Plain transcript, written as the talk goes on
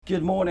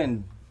Good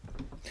morning.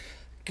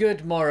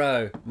 Good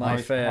morrow, my How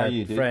fair are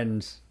you, dude?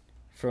 friend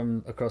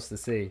from across the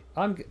sea.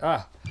 I'm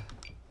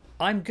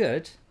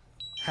good.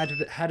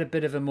 Had a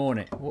bit of a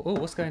morning. Oh,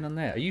 what's going on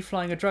there? Are you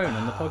flying a drone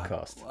on the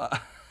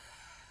podcast?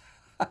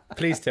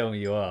 Please tell me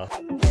you are.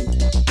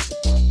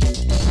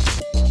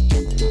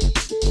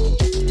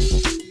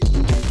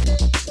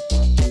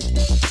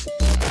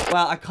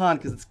 Well, I can't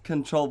because it's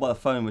controlled by the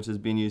phone, which is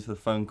being used for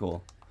the phone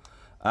call.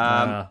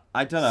 I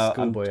don't know.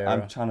 Schoolboy era.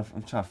 I'm trying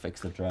to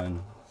fix the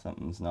drone.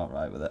 Something's not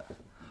right with it.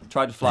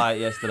 Tried to fly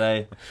it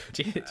yesterday.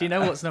 Do you know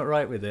what's not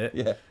right with it?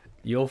 Yeah.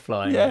 You're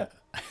flying Yeah.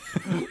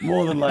 it.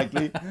 More than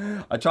likely.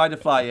 I tried to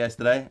fly it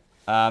yesterday,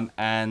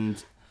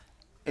 and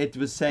it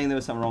was saying there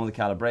was something wrong with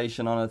the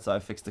calibration on it, so I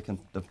fixed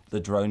the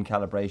drone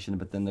calibration,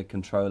 but then the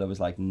controller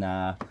was like,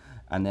 nah.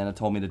 And then it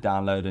told me to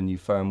download a new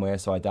firmware,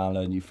 so I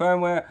downloaded new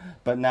firmware,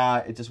 but now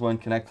it just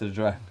won't connect to the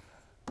drone.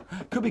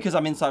 Could be because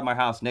I'm inside my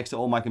house next to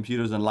all my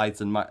computers and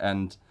lights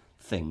and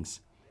things.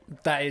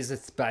 That is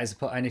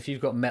and if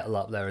you've got metal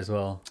up there as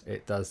well,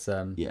 it does.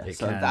 Yeah, it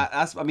so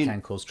can,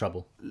 can cause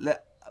trouble.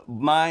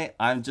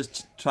 I'm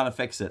just trying to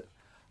fix it.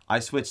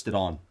 I switched it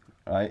on,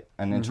 right,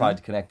 and then tried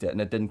to connect it,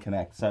 and it didn't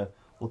connect. So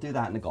we'll do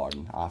that in the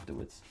garden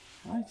afterwards.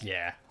 Right?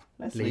 Yeah.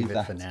 Let's leave it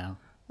that for now.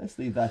 Let's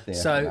leave that there.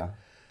 So, for now.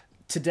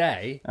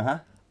 Today,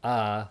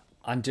 Uh-huh.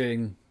 I'm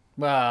doing,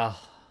 well,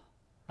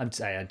 I'm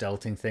saying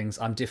adulting things.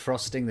 I'm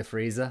defrosting the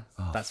freezer.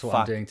 That's what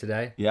I'm fuck. doing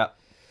today. Yeah.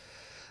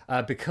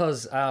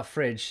 Because our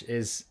fridge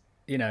is,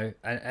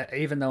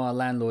 even though our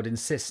landlord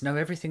insists, no,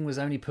 everything was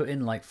only put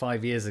in like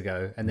 5 years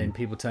ago. And then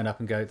people turn up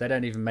and go, they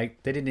didn't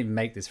even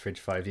make this fridge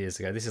 5 years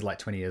ago. This is like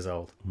 20 years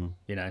old,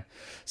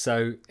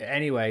 So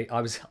anyway, I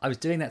was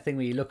doing that thing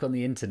where you look on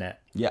the internet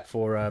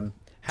for,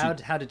 how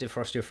to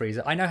defrost your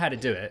freezer. I know how to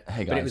do it,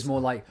 Hey guys, but it was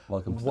more like,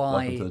 welcome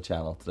why? to the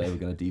channel. Today we're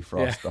going to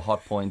defrost the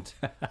Hot Point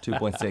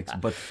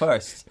 2.6. But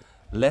first,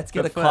 let's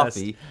get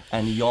coffee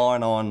and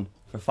yarn on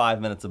for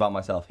 5 minutes about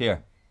myself.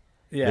 Here,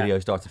 video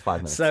starts in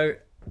 5 minutes. So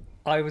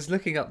I was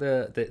looking up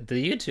the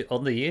YouTube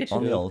on the YouTube.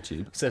 On the old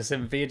tube. So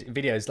some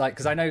videos, like,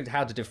 because I know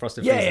how to defrost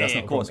a freezer. Yeah, that's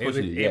not of course.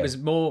 It was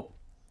more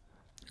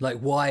like,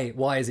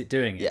 why is it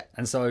doing it? Yeah.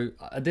 And so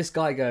this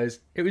guy goes,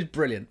 it was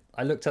brilliant.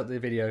 I looked up the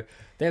video.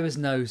 There was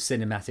no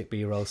cinematic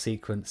B-roll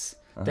sequence.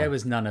 There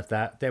was none of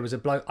that. There was a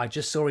bloke. I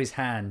just saw his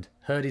hand,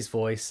 heard his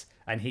voice,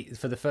 and he,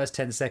 for the first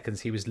 10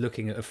 seconds, he was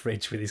looking at a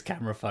fridge with his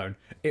camera phone.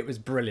 It was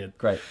brilliant.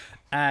 Great.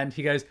 And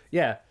he goes,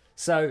 yeah.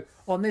 So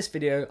on this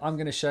video, I'm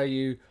going to show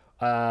you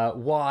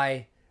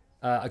why.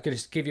 I'm going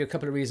to give you a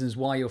couple of reasons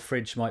why your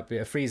freezer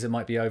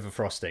might be over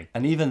frosting.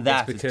 And even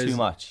that is because- too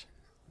much.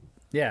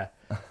 Yeah.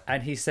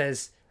 And he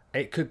says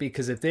it could be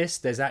because of this.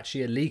 There's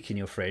actually a leak in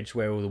your fridge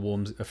where all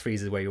the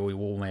freezer where all your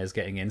warm air is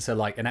getting in. So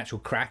like an actual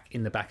crack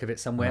in the back of it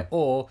somewhere.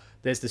 Or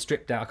there's the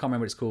strip down. I can't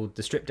remember what it's called.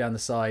 The strip down the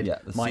side the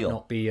might seal.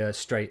 not be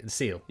straight. The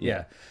seal.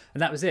 Yeah.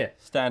 And that was it.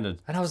 Standard.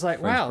 And I was like,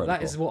 French wow, that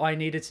protocol. is what I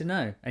needed to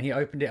know. And he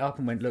opened it up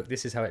and went, look,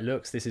 this is how it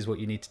looks. This is what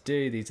you need to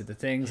do. These are the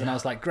things. And I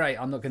was like, great,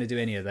 I'm not going to do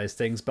any of those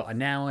things. But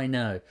now I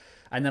know.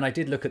 And then I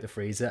did look at the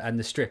freezer and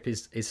the strip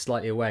is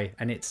slightly away.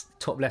 And it's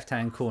top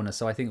left-hand corner.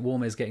 So I think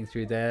warm air is getting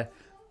through there.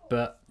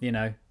 But,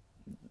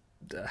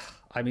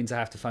 I mean, to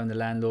have to phone the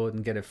landlord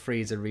and get a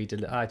freezer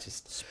redelivered. I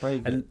just... Spray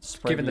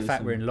given the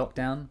fact we're in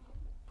lockdown...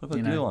 Put a bit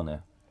of glue on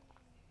there.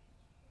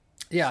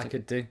 Yeah, I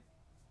could do.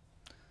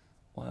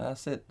 Well,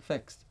 that's it.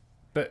 Fixed.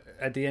 But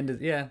at the end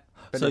of... Yeah.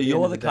 But So at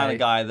you're end the of kind day- of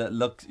guy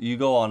that you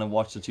go on and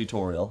watch the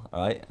tutorial,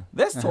 all right?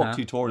 Let's talk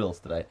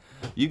tutorials today.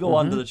 You go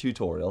on to the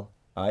tutorial,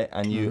 all right?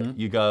 And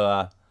you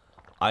go,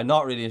 I'm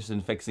not really interested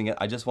in fixing it.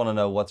 I just want to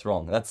know what's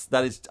wrong.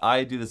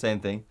 I do the same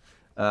thing.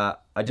 I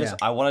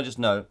want to just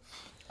know.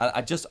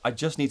 I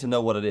just need to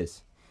know what it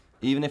is,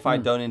 even if I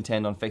don't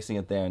intend on fixing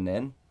it there and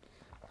then.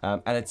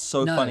 And it's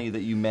so funny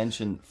that you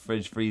mentioned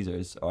fridge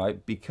freezers, all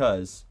right?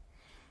 Because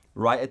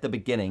right at the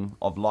beginning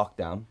of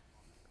lockdown,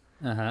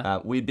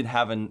 we'd been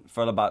having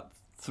for about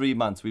 3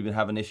 months. We've been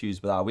having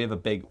issues with we have a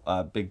big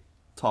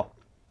top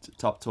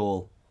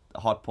tall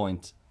Hot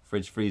Point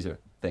fridge freezer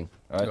thing,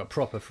 all right? Got a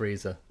proper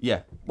freezer.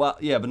 Yeah, well,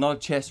 yeah, but not a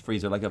chest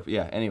freezer, like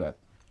a Anyway,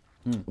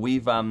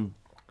 we've to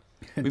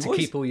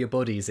keep all your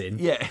bodies in.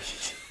 Yeah,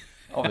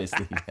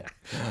 obviously. Yeah.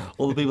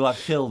 All the people I've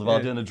killed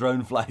while doing a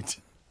drone flight.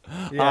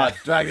 Yeah.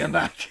 Drag them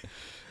back.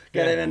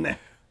 Get it in there.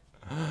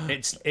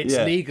 It's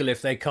legal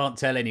if they can't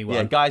tell anyone.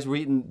 Yeah, guys, we're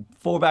eating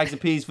 4 bags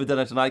of peas for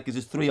dinner tonight because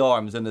there's 3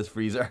 arms in this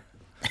freezer.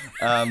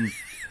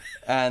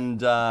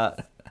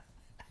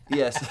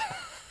 Yes.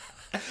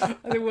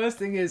 And the worst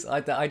thing is,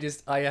 I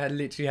had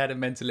literally had a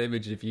mental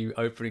image of you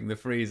opening the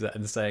freezer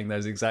and saying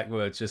those exact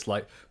words, just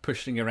like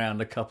pushing around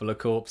a couple of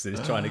corpses,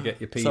 trying to get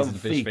your peas Some and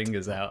fish feet.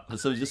 fingers out.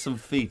 So just some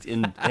feet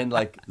in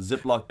like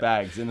Ziploc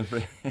bags in the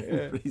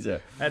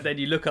freezer. And then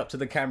you look up to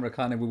the camera,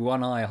 kind of with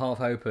one eye half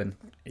open,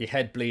 your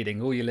head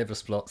bleeding, all your liver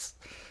splots.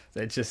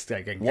 They're just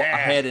going, What a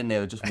head in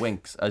there that just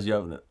winks as you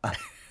open it.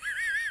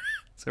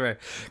 Sorry,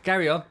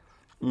 carry on.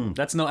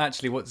 That's not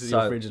actually what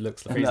your freezer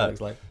looks like. Freezer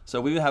looks like.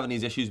 So we were having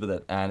these issues with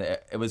it, and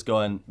it was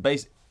going.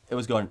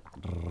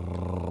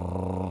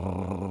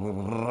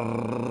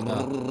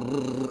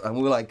 and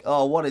we were like,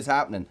 oh, what is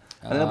happening?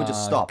 And then we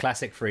just stopped.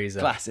 Classic freezer.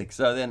 Classic.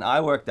 So then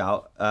I worked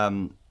out,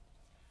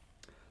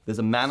 there's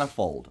a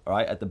manifold,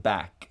 right, at the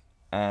back.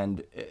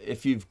 And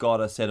if you've got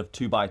a set of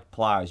 2x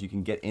pliers, you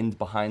can get in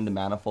behind the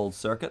manifold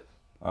circuit,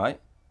 all right?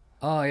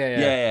 Oh,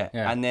 yeah.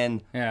 And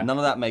then none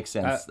of that makes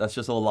sense. That's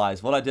just all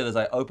lies. What I did is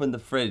I opened the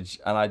fridge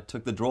and I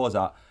took the drawers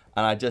out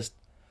and I just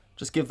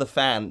give the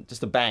fan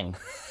just a bang.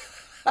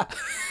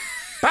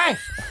 Bang!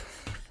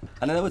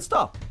 And then it would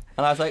stop.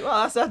 And I was like,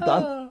 well, that's that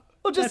done.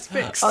 That's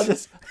fixed. I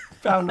just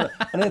found it.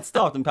 And then it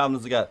stopped and Pam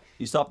was like,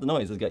 you stopped the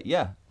noise. I was like,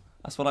 yeah,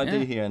 that's what I do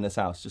here in this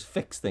house. Just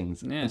fix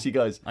things. Yeah. And she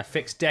goes, I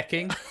fix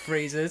decking,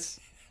 freezers.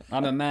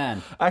 I'm a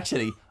man.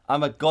 actually,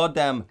 I'm a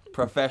goddamn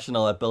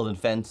professional at building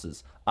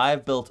fences. I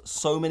have built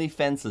so many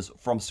fences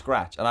from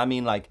scratch. And I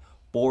mean like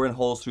boring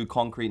holes through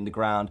concrete in the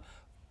ground,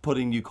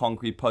 putting new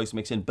concrete posts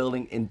mixed in,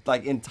 building in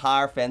like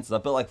entire fences. I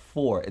built like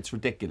 4. It's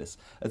ridiculous.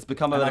 It's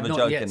become a bit of a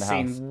joke in the house.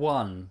 I've not yet seen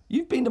one.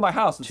 You've been to my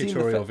house and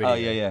tutorial seen the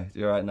video. Oh yeah,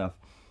 you're right enough.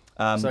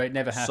 So it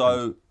never happened.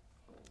 So,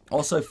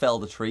 also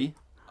felled a tree,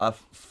 a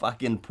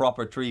fucking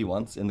proper tree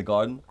once in the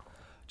garden.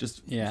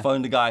 Just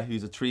phoned a guy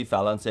who's a tree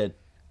fella and said,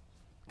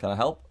 "Can I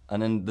help?"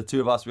 And then the two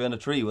of us were in a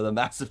tree with a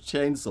massive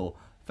chainsaw.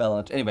 Fell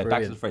on it. Anyway,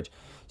 back to the fridge.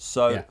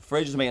 So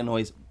fridge is making a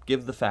noise.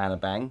 Give the fan a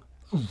bang.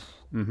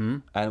 Mm-hmm.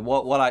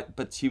 And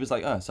but she was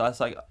like, oh. So I was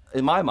like,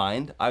 in my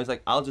mind, I was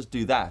like, I'll just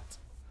do that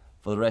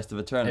for the rest of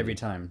eternity. Every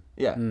time.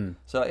 Yeah.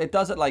 So it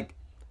does it like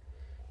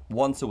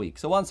once a week.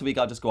 So once a week,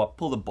 I'll just go up,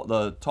 pull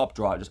the top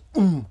drawer, just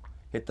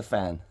hit the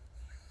fan.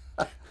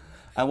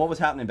 And what was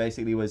happening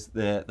basically was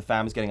the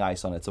fan was getting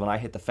ice on it. So when I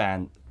hit the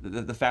fan,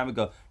 the fan would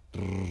go,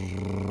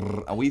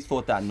 and we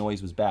thought that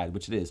noise was bad,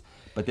 which it is.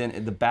 But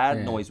then the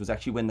bad noise was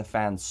actually when the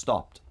fan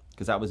stopped,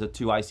 because that was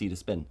too icy to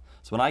spin.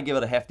 So when I give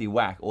it a hefty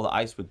whack, all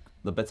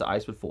the bits of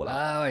ice would fall out.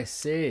 Oh, I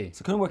see.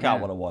 So I couldn't work out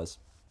what it was.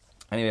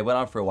 Anyway, it went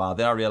on for a while.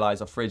 Then I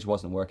realized our fridge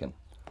wasn't working.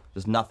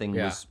 Just nothing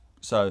was.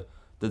 So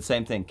did the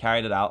same thing.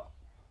 Carried it out,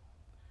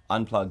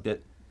 unplugged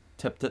it,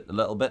 tipped it a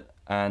little bit,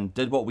 and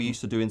did what we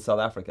used to do in South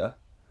Africa.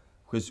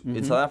 Because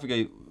in South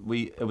Africa,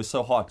 it was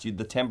so hot.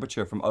 The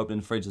temperature from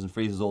opening fridges and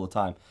freezers all the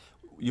time,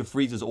 your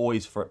freezers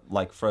always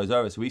froze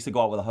over. So we used to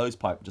go out with a hose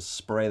pipe and just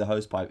spray the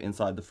hose pipe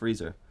inside the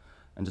freezer,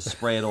 and just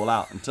spray it all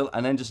out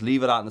and then just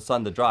leave it out in the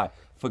sun to dry.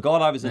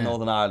 Forgot I was in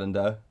Northern Ireland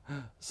though.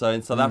 So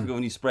in South Africa,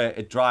 when you spray it,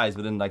 it dries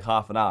within like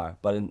half an hour.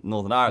 But in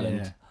Northern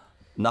Ireland,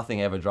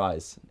 nothing ever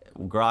dries.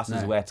 Grass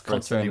is wet for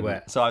constantly eternity.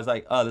 wet. So I was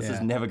like, oh, this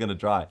is never gonna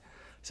dry.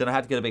 So then I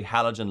had to get a big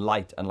halogen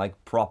light and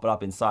like prop it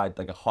up inside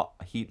like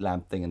a heat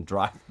lamp thing and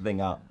dry the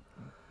thing out.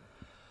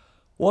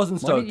 Wasn't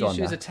stoked on that. Why didn't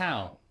you use a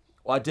towel?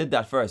 Well, I did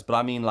that first, but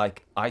I mean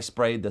like I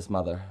sprayed this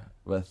mother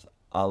with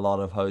a lot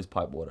of hose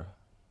pipe water.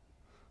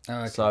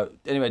 Oh, okay. So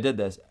anyway, I did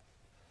this.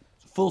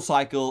 Full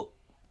cycle,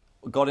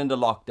 got into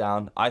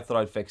lockdown. I thought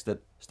I'd fixed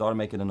it. Started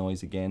making a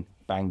noise again.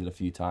 Banged it a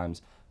few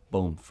times.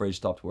 Boom, fridge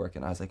stopped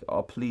working. I was like,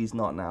 oh, please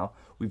not now.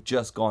 We've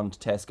just gone to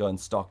Tesco and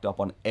stocked up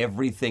on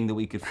everything that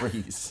we could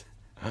freeze.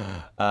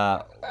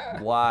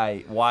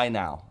 Why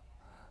now?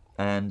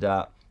 And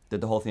did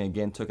the whole thing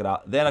again, took it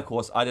out. Then, of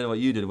course, I did what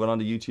you did. Went on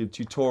the YouTube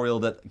tutorial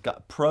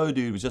that pro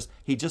dude was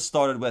he just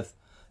started with,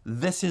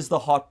 this is the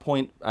hot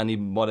point,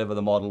 and whatever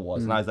the model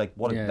was. And I was like,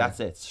 that's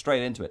it,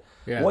 straight into it.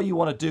 Yeah. What you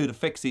want to do to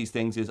fix these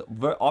things is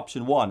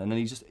option 1. And then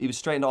he was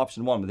straight into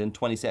option 1 within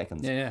 20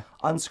 seconds. Yeah.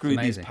 Unscrewed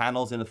these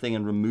panels in a thing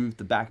and removed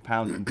the back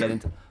panel and get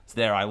into. So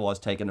there I was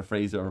taking the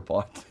freezer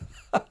apart.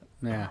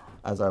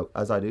 As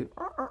I do.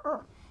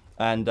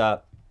 And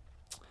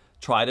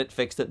tried it,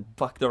 fixed it,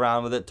 fucked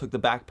around with it, took the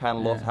back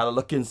panel off, had a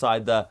look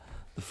inside the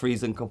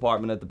freezing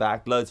compartment at the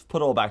back, loads,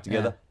 put it all back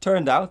together.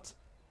 Turned out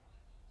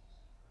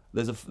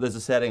there's a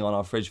setting on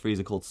our fridge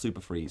freezer called Super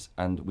Freeze,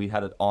 and we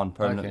had it on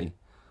permanently. Okay.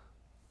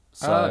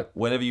 So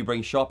whenever you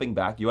bring shopping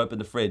back, you open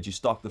the fridge, you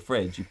stock the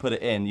fridge, you put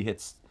it in,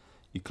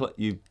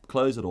 you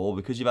close it all,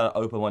 because you've had it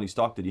open when you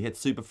stocked it. You hit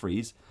Super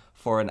Freeze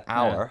for an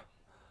hour,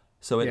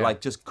 so it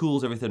like just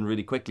cools everything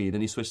really quickly.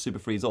 Then you switch Super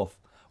Freeze off.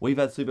 We've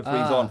had Super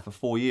Freeze on for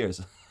 4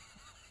 years.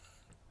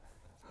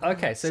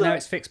 Okay, so now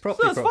it's fixed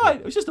properly. So it's fine.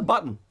 It was just a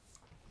button.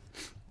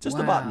 Just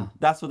a button.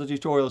 That's what the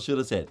tutorial should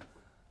have said.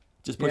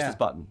 Just push this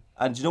button.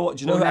 And do you know what?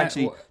 Do you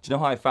know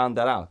how I found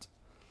that out?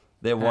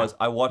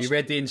 I watched. You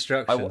read the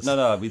instructions.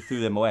 No, we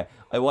threw them away.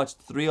 I watched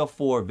 3 or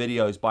 4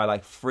 videos by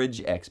like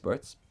fridge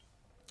experts,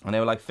 and they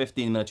were like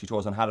 15-minute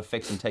tutorials on how to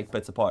fix and take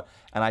bits apart.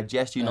 And I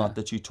jest you not,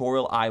 the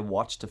tutorial I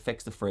watched to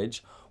fix the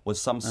fridge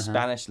was some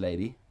Spanish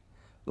lady,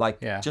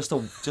 just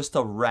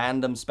a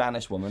random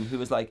Spanish woman who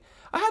was like,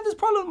 I had this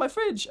problem with my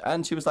fridge,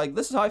 and she was like,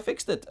 this is how I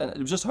fixed it. And it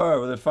was just her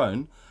with her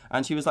phone,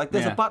 and she was like,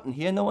 there's a button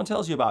here no one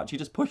tells you about. She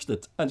just pushed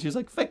it, and she was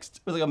like, fixed.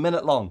 It was like a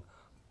minute long.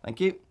 Thank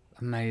you.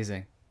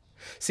 Amazing.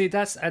 See,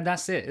 that's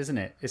it, isn't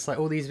it? It's like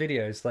all these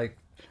videos, like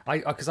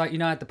because I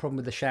had the problem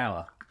with the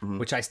shower,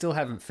 which I still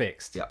haven't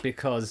fixed,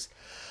 because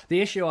the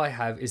issue I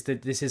have is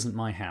that this isn't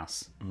my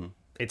house.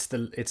 It's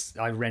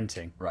I'm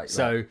renting. Right.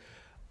 So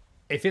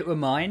if it were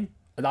mine,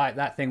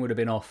 that thing would have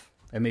been off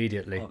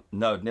immediately. Oh,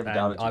 no, never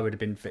doubted you. I would have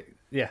been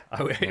yeah,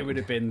 it would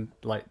have been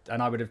like,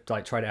 and I would have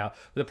like tried it out.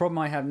 But the problem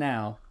I have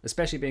now,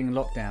 especially being in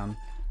lockdown,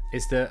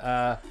 is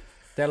that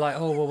they're like,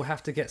 oh, well, we'll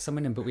have to get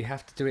someone in, but we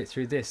have to do it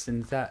through this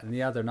and that and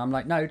the other. And I'm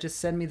like, no, just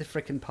send me the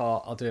freaking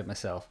part. I'll do it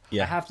myself.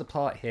 Yeah. I have the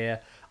part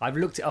here. I've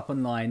looked it up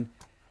online.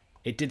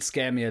 It did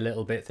scare me a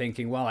little bit,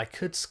 thinking, well, I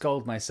could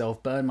scold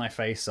myself, burn my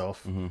face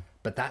off,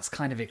 but that's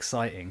kind of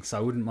exciting, so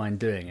I wouldn't mind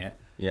doing it.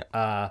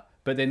 Yeah.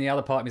 But then the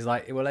other part of me is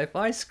like, well, if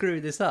I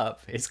screw this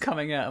up, it's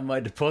coming out of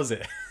my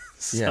deposit.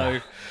 So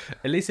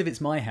at least if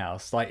it's my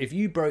house, like if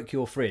you broke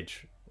your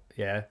fridge,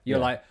 you're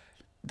like,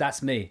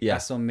 that's me. Yeah.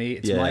 That's on me.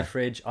 It's my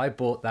fridge. I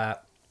bought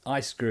that. I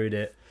screwed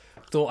it.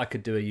 Thought I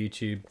could do a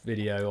YouTube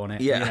video on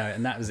it. Yeah. You know,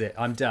 and that was it.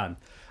 I'm done.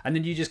 And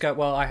then you just go,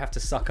 well, I have to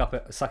suck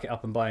it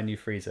up and buy a new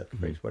freezer,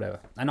 fridge, whatever.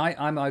 And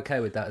I'm okay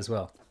with that as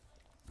well.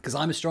 Because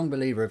I'm a strong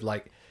believer of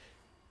like,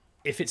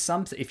 if it's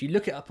something, if you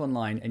look it up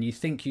online and you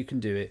think you can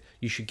do it,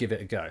 you should give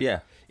it a go. Yeah.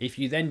 If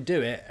you then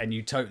do it and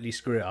you totally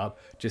screw it up,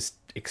 just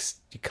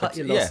you cut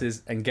your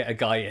losses and get a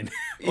guy in,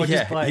 or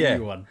just buy a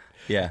new one.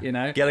 Yeah. You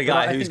know, get a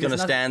guy who's going to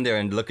stand there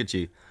and look at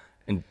you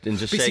and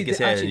just shake his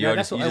head. You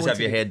just have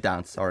your head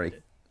down. Sorry.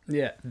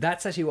 Yeah,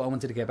 that's actually what I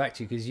wanted to get back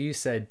to, because you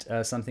said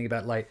something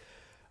about like,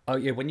 oh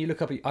yeah, when you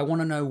look up, I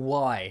want to know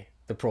why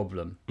the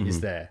problem is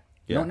there.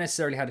 Yeah. Not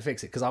necessarily how to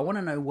fix it, because I want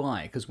to know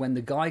why. Because when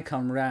the guy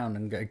come around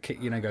and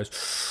goes,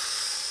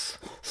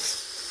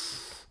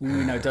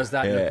 does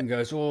that look and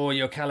goes, oh,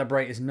 your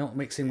calibrate is not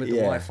mixing with the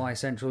Wi-Fi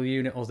central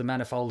unit or the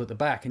manifold at the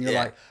back, and you're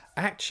like,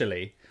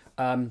 actually,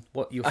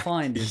 what you'll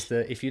find is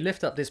that if you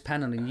lift up this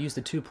panel and use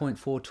the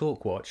 2.4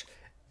 torque watch,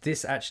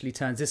 this actually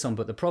turns this on.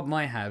 But the problem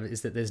I have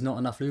is that there's not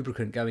enough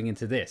lubricant going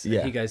into this. And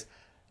he goes,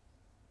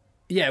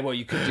 yeah, well,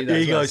 you could do that.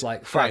 He goes,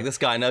 like, fuck, this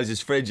guy knows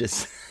his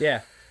fridges.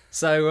 Yeah.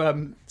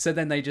 So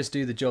then they just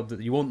do the job that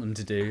you want them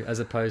to do, as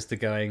opposed to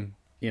going,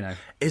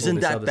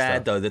 Isn't that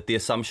bad, though, that the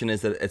assumption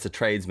is that it's a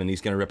tradesman,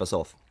 he's going to rip us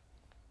off?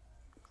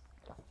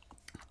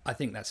 I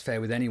think that's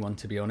fair with anyone,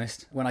 to be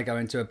honest. When I go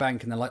into a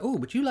bank and they're like, oh,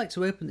 would you like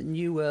to open a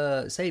new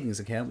savings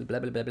account with blah,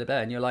 blah, blah, blah, blah,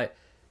 and you're like,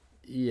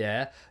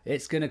 yeah,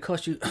 it's going to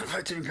cost you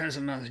 £10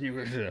 a month. And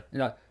you're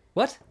like,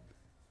 what?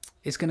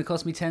 It's going to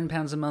cost me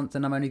 £10 a month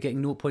and I'm only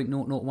getting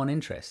 0.001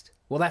 interest.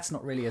 Well, that's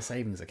not really a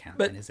savings account,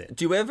 then, is it?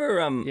 Do you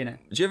ever do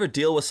you ever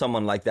deal with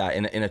someone like that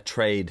in a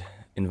trade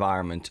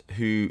environment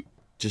who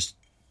just,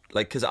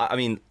 like, because I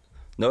mean,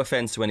 no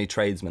offense to any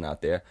tradesmen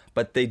out there,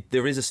 but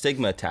there is a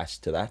stigma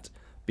attached to that,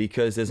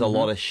 because there's a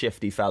lot of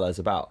shifty fellas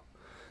about.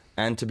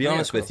 And to be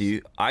honest with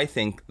you, I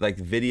think like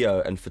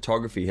video and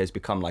photography has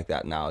become like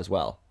that now as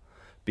well,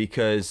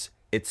 because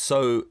it's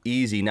so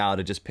easy now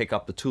to just pick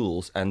up the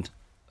tools and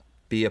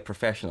be a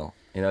professional.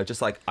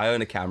 Just like I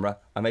own a camera,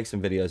 I make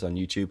some videos on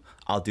YouTube,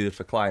 I'll do it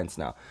for clients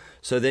now.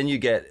 So then you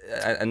get,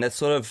 and that's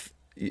sort of,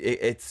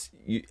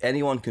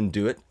 anyone can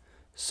do it.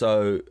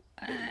 So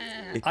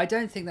I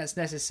don't think that's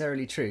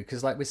necessarily true,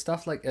 because like with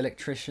stuff like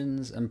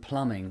electricians and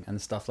plumbing and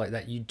stuff like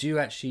that, you do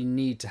actually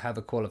need to have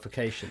a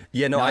qualification.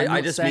 Yeah, no, now,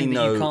 I just mean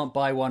that you can't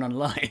buy one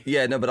online.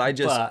 Yeah, no, but I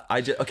just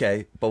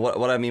okay. But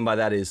what I mean by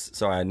that is,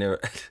 sorry, I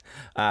never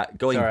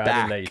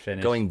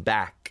going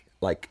back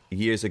like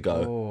years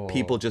ago,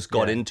 people just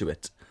got into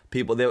it.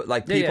 People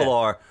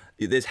are.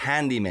 There's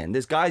handymen.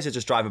 There's guys that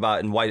just drive about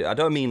in white. I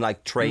don't mean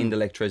like trained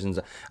electricians.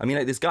 I mean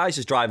like there's guys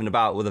just driving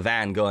about with a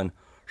van going,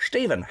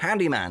 Stephen,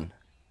 handyman.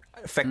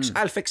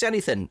 I'll fix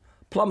anything.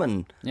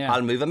 Plumbing. Yeah.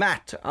 I'll move a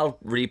mat. I'll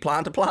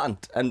replant a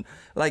plant. And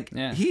like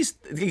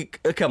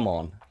come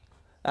on,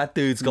 that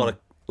dude's got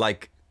a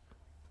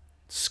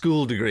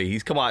school degree.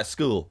 He's come out of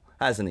school,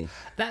 hasn't he?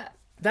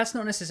 That's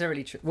not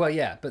necessarily true. Well,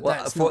 yeah, but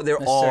that's not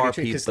necessarily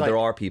true. But there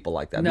are people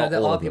like that. No, not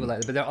there all are of people them.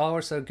 like that. But there are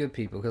also good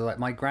people, because like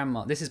my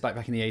grandma. This is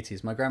back in the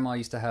 80s. My grandma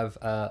used to have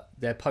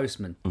their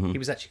postman. He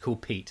was actually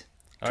called Pete.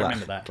 I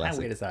remember that. Classic. How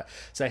weird is that?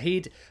 So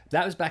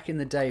that was back in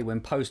the day when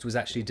post was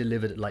actually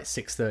delivered at like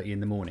 6:30 in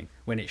the morning,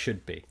 when it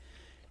should be,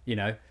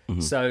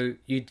 So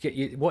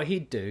what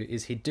he'd do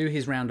is he'd do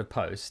his round of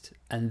post,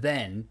 and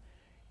then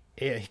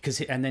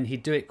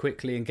he'd do it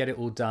quickly and get it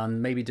all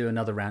done. Maybe do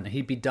another round, and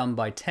he'd be done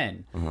by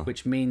 10,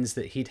 which means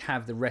that he'd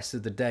have the rest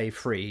of the day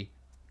free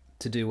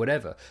to do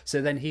whatever. So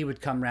then he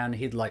would come round,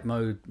 he'd like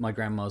mow my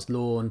grandma's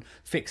lawn,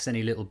 fix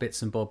any little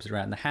bits and bobs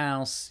around the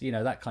house,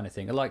 that kind of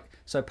thing.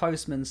 So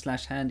postman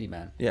 /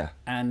 handyman. Yeah.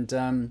 And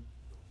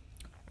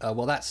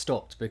well, that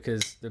stopped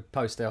because the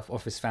post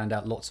office found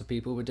out lots of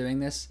people were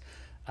doing this,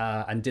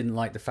 and didn't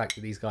like the fact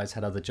that these guys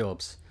had other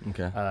jobs.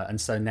 Okay. And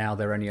so now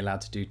they're only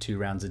allowed to do 2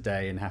 rounds a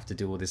day and have to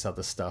do all this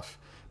other stuff,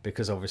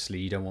 because obviously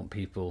you don't want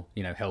people,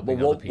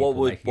 helping other people.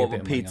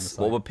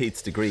 What were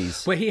Pete's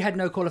degrees? Well, he had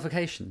no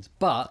qualifications,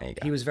 but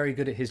he was very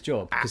good at his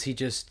job, because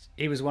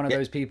he was one of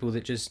those people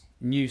that just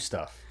knew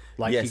stuff.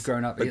 Like he'd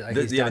grown up,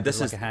 his dad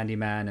was like a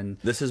handyman, and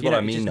this is what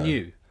I mean.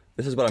 Knew.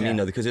 This is what I mean,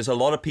 though, because there's a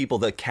lot of people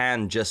that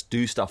can just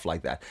do stuff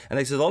like that. And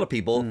there's a lot of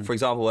people, for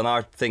example, in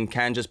our thing,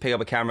 can just pick up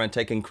a camera and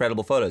take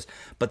incredible photos.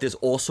 But there's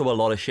also a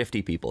lot of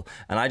shifty people.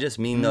 And I just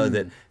mean, though,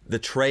 that the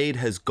trade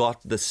has got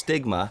the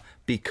stigma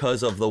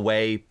because of the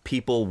way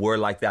people were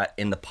like that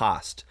in the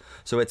past.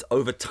 So it's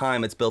over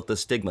time, it's built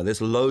this stigma.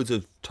 There's loads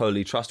of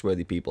totally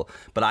trustworthy people.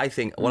 But I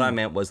think what I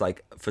meant was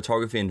like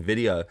photography and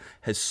video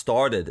has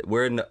started.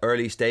 We're in the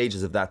early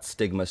stages of that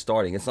stigma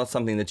starting. It's not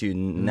something that you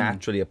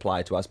naturally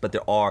apply to us, but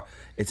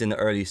it's in the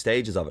early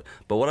stages of it.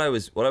 But what I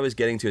was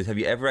getting to is, have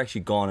you ever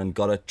actually gone and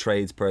got a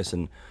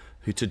tradesperson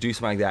to do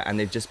something like that, and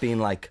they've just been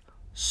like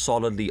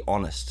solidly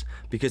honest?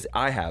 Because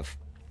I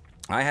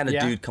had a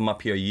dude come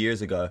up here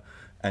years ago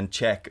and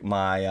check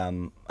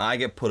my I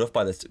get put off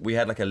by this. We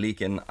had like a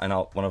leak in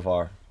one of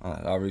our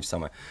roof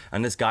somewhere,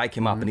 and this guy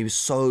came up and he was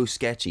so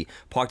sketchy.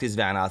 Parked his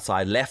van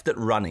outside, left it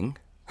running,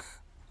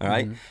 all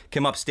right,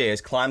 came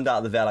upstairs, climbed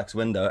out of the Velux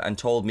window and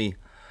told me,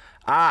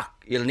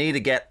 you'll need to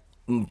get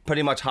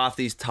pretty much half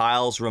these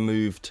tiles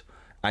removed,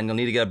 and you'll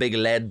need to get a big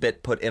lead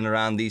bit put in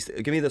around these.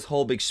 Give me this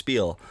whole big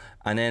spiel,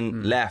 and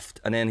then left.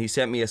 And then he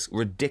sent me a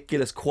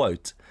ridiculous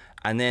quote,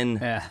 and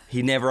then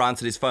he never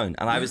answered his phone.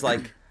 And I was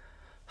like,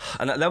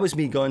 and that was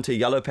me going to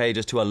Yellow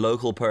Pages to a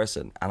local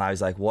person, and I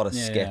was like, what a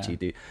sketchy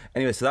dude.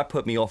 Anyway, so that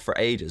put me off for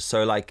ages.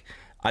 So like,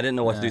 I didn't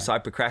know what to do, so I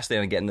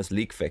procrastinated on getting this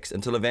leak fixed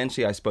until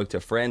eventually I spoke to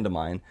a friend of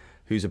mine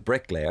who's a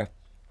bricklayer,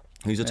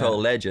 who's a total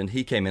legend.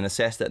 He came in,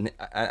 assessed it, and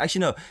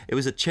actually no, it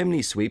was a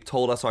chimney sweep,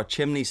 told us our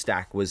chimney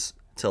stack was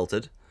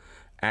tilted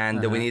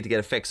and that we need to get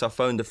it fixed. So I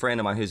phoned a friend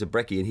of mine who's a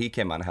brickie, and he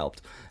came out and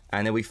helped.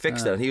 And then we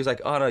fixed it, and he was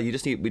like, "Oh no, you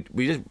just need."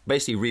 We just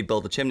basically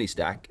rebuilt the chimney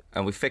stack,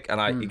 and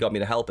he got me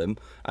to help him,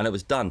 and it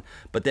was done.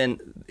 But then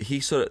he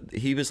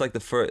was like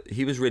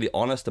he was really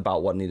honest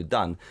about what needed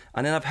done.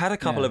 And then I've had a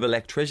couple of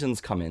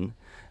electricians come in,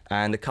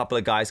 and a couple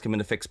of guys come in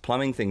to fix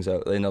plumbing things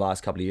in the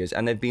last couple of years,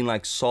 and they've been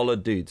like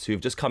solid dudes who've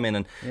just come in,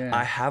 and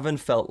I haven't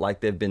felt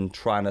like they've been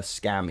trying to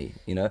scam me,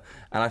 you know.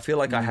 And I feel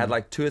like I had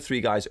like 2 or 3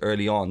 guys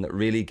early on that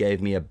really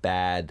gave me a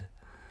bad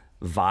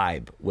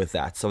vibe with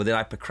that. So then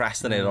I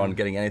procrastinated on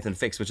getting anything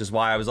fixed, which is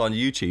why I was on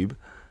YouTube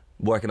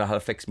working out how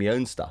to fix my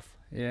own stuff.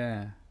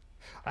 Yeah.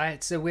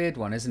 It's a weird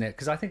one, isn't it?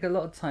 Because I think a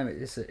lot of the time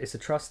it's a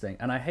trust thing.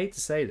 And I hate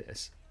to say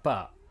this,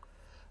 but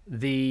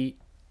the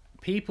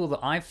people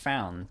that I've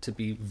found to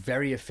be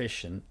very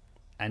efficient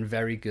and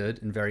very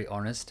good and very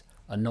honest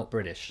are not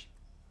British.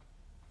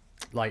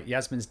 Like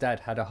Yasmin's dad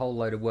had a whole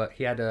load of work.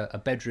 He had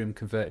a bedroom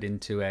converted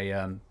into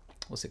a,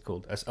 what's it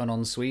called? An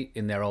ensuite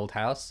in their old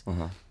house.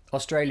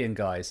 Australian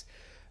guys,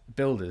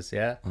 builders,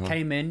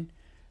 came in.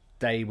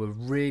 They were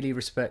really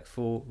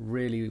respectful,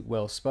 really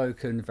well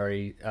spoken,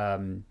 very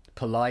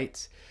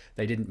polite.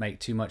 They didn't make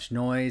too much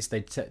noise.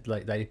 They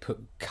put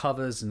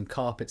covers and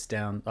carpets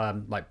down,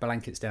 like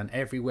blankets down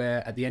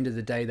everywhere. At the end of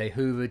the day, they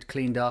hoovered,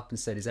 cleaned up, and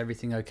said, "Is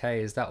everything okay?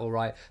 Is that all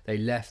right?" They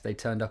left. They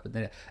turned up,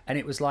 and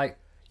it was like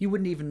you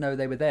wouldn't even know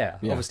they were there.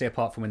 Obviously,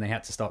 apart from when they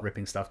had to start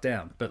ripping stuff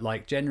down. But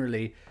like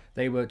generally,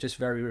 they were just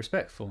very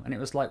respectful, and it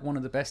was like one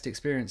of the best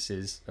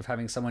experiences of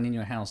having someone in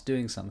your house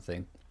doing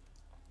something.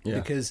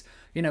 Because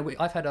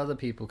I've had other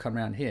people come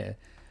around here,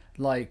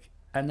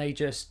 and they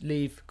just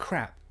leave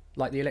crap.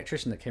 Like the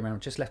electrician that came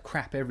around just left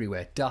crap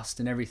everywhere, dust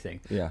and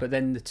everything. But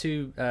then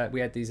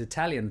we had these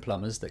Italian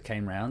plumbers that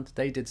came around.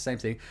 They did the same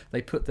thing.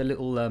 They put the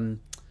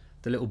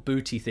little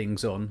booty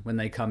things on when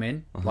they come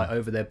in, like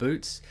over their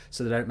boots,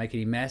 so they don't make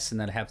any mess,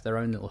 and they have their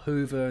own little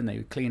hoover, and they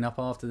clean up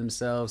after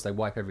themselves. They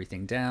wipe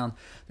everything down.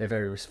 They're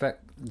very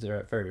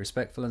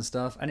respectful and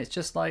stuff. And it's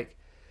just like,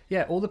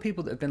 all the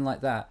people that have been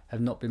like that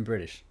have not been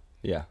British.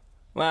 Yeah.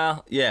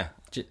 Well, yeah.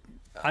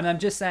 And I'm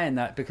just saying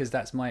that because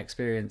that's my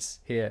experience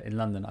here in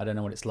London. I don't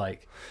know what it's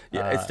like.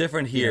 Yeah, it's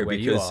different here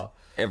because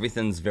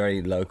everything's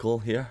very local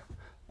here.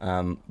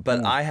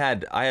 But I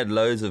had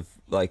loads of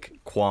like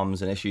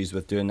qualms and issues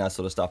with doing that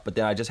sort of stuff. But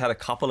then I just had a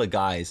couple of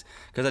guys,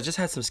 because I just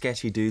had some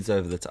sketchy dudes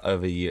over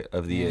the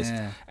years,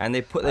 and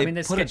they put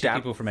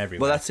people from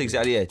everywhere. Well, that's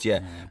exactly it.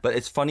 Yeah. But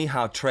it's funny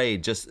how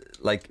trade just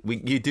like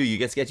you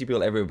get sketchy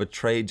people everywhere, but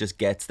trade just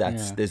gets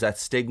that. There's that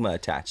stigma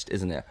attached,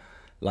 isn't there?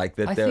 Like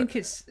that. I think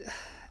it's.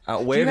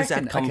 Where does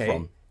that come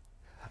from?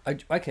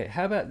 Okay,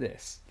 how about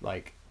this?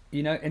 Like,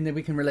 and then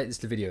we can relate this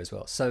to video as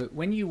well. So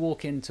when you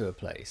walk into a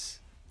place,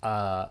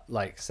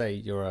 like say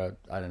you're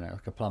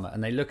like a plumber,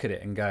 and they look at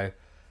it and go,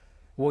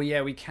 well,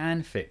 yeah, we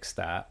can fix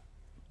that,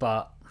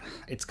 but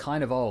it's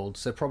kind of old.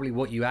 So probably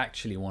what you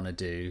actually want to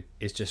do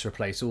is just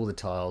replace all the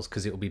tiles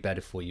because it will be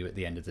better for you at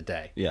the end of the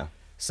day. Yeah.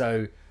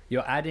 So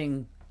you're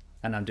adding,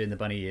 and I'm doing the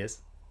bunny ears,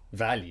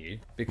 value,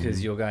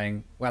 because you're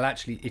going, well,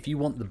 actually, if you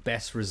want the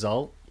best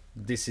result,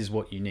 this is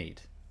what you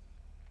need.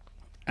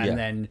 And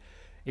then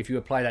if you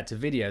apply that to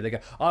video, they go,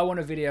 I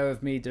want a video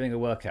of me doing a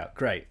workout.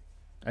 Great.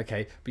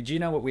 Okay. But do you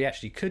know what we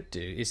actually could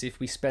do is if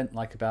we spent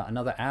like about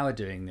another hour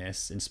doing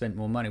this and spent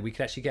more money, we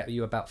could actually get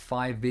you about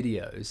 5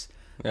 videos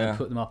and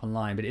put them up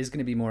online. But it is going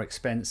to be more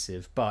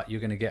expensive, but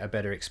you're going to get a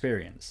better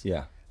experience.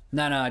 Yeah.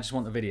 No, I just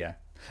want the video.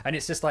 And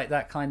it's just like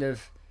that kind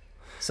of...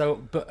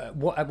 So, but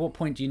at what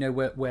point do you know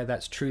where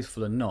that's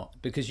truthful and not?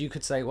 Because you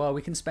could say, well,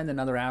 we can spend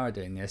another hour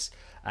doing this,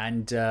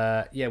 and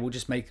we'll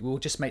just make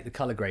the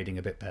color grading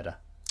a bit better.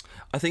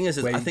 I think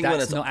is Where I think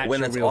that's not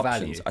when actual it's real options.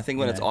 value, I think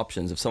when it's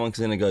options, if someone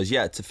comes in and goes,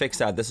 yeah, to fix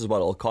that, this is what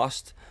it'll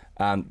cost.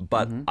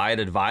 But I'd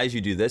advise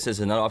you do this as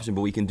another option,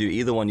 but we can do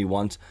either one you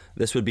want.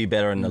 This would be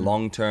better in the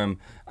long term.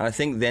 And I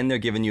think then they're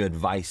giving you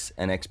advice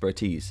and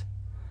expertise.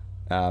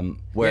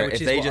 Where which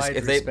if is they what just I'd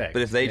if they respect,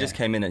 but if they just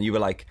came in and you were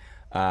like,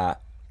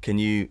 can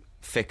you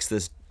fix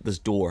this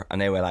door?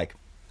 And they were like,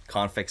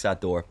 can't fix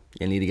that door.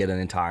 You need to get an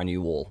entire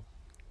new wall.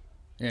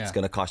 Yeah. It's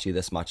going to cost you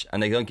this much,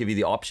 and they don't give you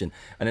the option.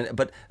 And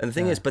the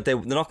thing is, but they're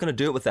not going to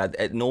do it with that.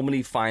 It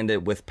normally find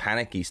it with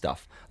panicky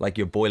stuff, like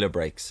your boiler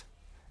breaks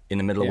in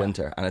the middle of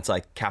winter, and it's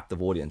like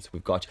captive audience.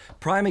 We've got you.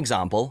 Prime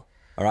example.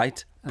 All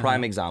right,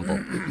 prime example.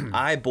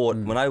 I bought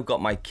when I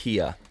got my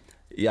Kia,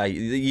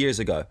 years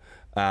ago.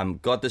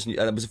 Got this. It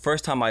was the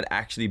first time I'd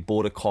actually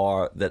bought a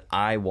car that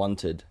I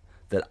wanted,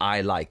 that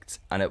I liked,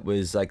 and it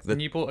was like the.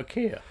 And you bought a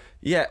Kia.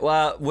 Yeah,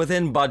 well,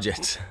 within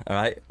budget. All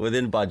right,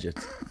 within budget.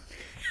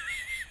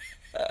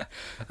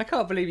 I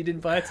can't believe you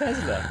didn't buy a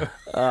Tesla.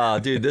 Oh,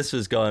 dude, this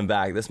was going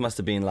back. This must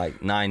have been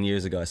like 9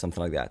 years ago,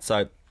 something like that.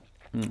 So,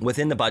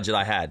 within the budget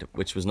I had,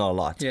 which was not a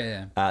lot,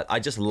 I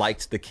just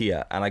liked the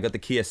Kia, and I got the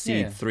Kia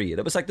Ceed 3.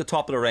 It was like the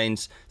top of the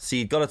range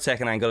Ceed. Got it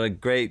secondhand, got a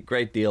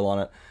great deal on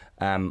it.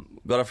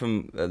 Got it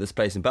from this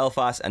place in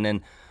Belfast, and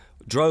then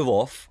drove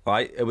off.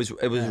 Right, it was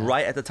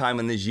right at the time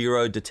when the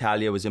Giro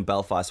d'Italia was in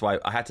Belfast, so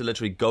I had to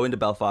literally go into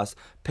Belfast,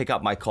 pick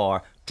up my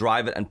car,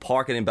 drive it, and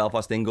park it in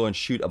Belfast, then go and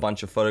shoot a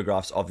bunch of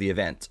photographs of the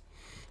event,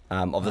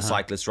 of the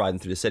cyclists riding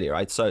through the city.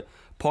 Right, so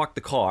parked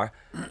the car,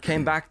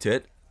 came back to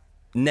it,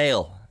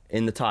 nail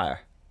in the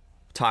tire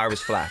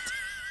was flat,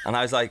 and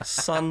I was like,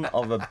 son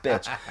of a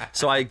bitch.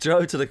 So I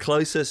drove to the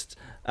closest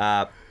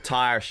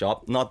tire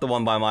shop, not the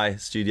one by my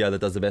studio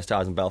that does the best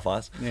tires in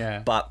Belfast,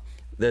 but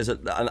there's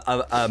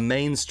a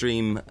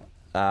mainstream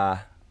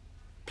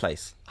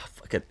place,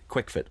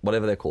 Quick Fit,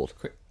 whatever they're called.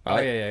 Right?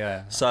 Oh,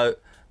 yeah. So,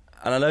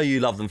 and I know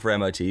you love them for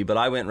MOT, but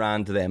I went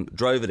round to them,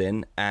 drove it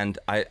in, and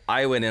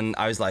I went in,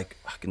 I was like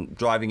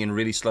driving in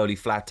really slowly,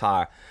 flat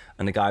tire,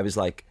 and the guy was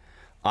like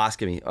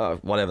asking me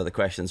whatever the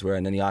questions were,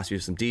 and then he asked me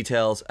for some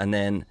details, and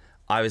then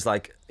he was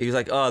like,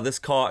 oh, this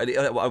car,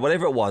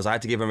 whatever it was, I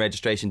had to give him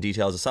registration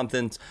details or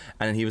something,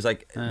 and then he was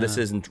like, this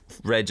isn't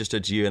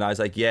registered to you, and I was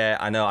like, yeah,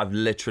 I know, I've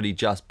literally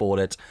just bought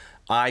it.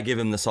 I give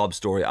him the sob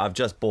story. I've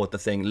just bought the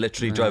thing,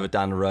 literally drove it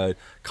down the road,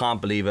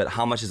 can't believe it,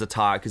 how much is a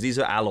tire, because these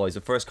are alloys,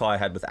 the first car I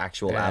had with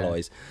actual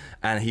alloys,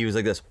 and he was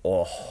like this,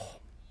 whoa,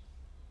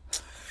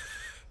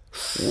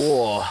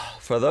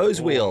 for those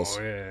wheels,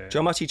 do you know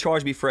how much he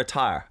charged me for a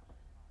tire?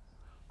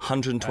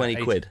 120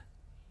 quid.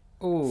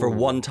 Ooh. For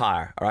one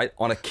tire, all right,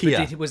 on a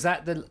Kia. But was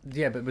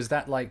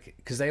that like,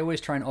 because they always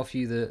try and offer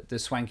you the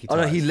swanky tires?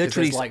 Oh no, he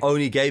literally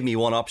only gave me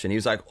one option. He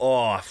was like,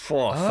 for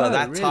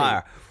that really?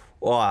 Tire.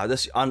 Oh,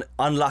 this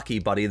unlucky,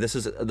 buddy. This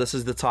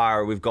is the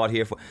tire we've got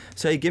here for.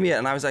 So he gave me it,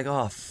 and I was like,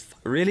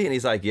 really? And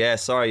he's like, yeah,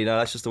 sorry,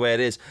 that's just the way it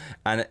is.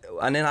 And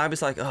then I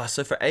was like,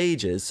 so for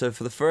ages, so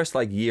for the first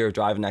like year of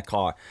driving that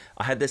car,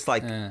 I had this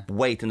like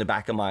weight in the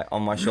back of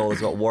on my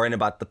shoulders about worrying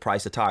about the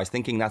price of tires,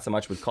 thinking that's how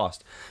much it would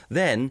cost.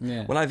 Then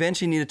when I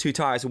eventually needed 2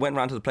 tires, I went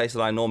around to the place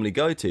that I normally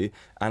go to,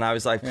 and I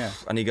was like,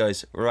 and he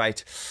goes,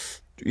 right.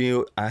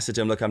 I said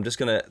to him, look,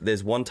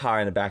 there's 1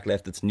 tire in the back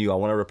left that's new. I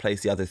want to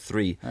replace the other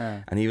 3.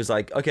 And he was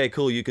like, okay,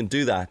 cool, you can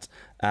do that.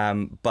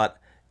 But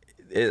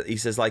he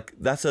says like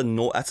that's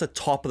a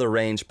top of the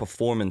range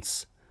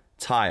performance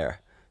tire.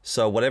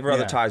 So whatever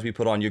other tires we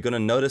put on, you're going to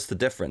notice the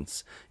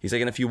difference. He's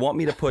like, and if you want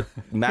me to put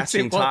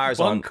matching tires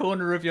on, one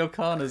corner of your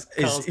car is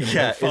it's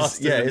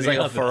like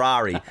a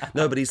Ferrari.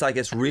 No, but he's like,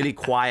 it's really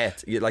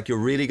quiet. You're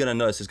really going to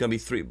notice. There's going to be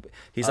 3.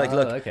 He's like,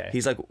 look, okay.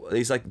 He's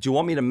like, do you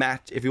want me to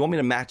match? If you want me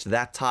to match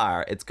that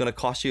tire, it's going to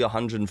cost you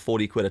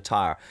 140 quid a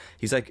tire.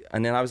 He's like,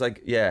 and then I was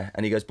like, yeah,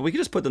 and he goes, but we could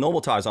just put the normal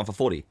tires on for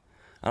 40.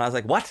 And I was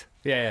like, what?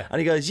 Yeah. And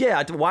he goes,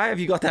 yeah, why have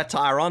you got that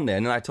tire on there?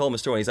 And then I told him a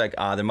story. He's like,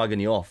 they're mugging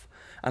you off.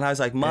 And I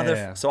was like,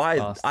 So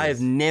I have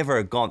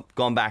never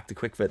gone back to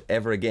Quick Fit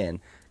ever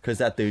again because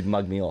that dude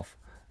mugged me off.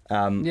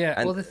 Well, do you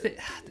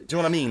know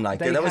what I mean? Like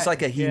that was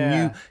like he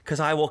knew, because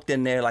I walked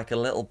in there like a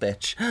little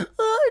bitch.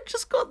 I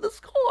just got this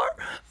car.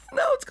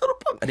 Now it's gonna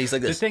pump. And he's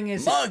like, this. The thing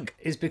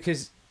is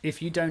because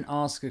if you don't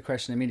ask a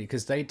question immediately,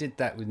 because they did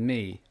that with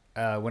me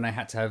when I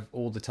had to have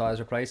all the tires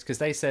replaced, because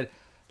they said,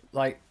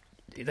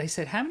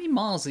 how many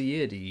miles a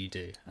year do you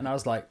do? And I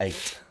was like,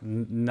 8.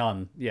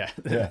 None. Yeah.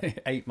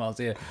 8 miles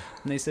a year.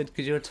 And they said,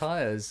 because your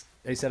tires,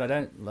 they said,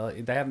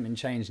 they haven't been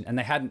changed, and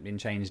they hadn't been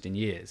changed in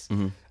years.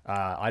 Mm-hmm.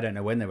 I don't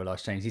know when they were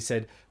last changed. He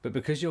said, but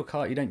because your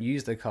car, you don't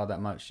use the car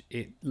that much,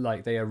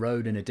 they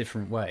erode in a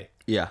different way.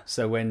 Yeah.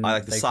 So when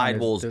the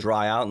sidewalls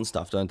dry out and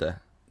stuff, don't they?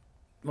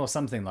 Well,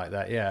 something like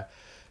that, yeah.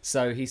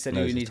 So he said,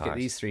 you need to get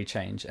these 3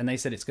 changed. And they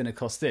said, it's going to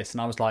cost this.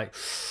 And I was like,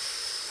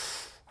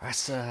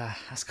 that's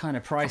kind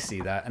of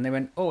pricey, that. And they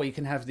went, you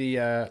can have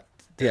the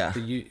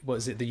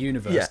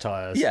Universe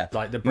tires,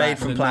 like the made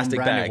from plastic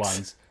bags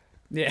ones.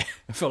 Yeah,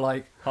 for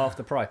like half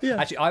the price. Yeah.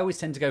 Actually, I always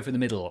tend to go for the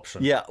middle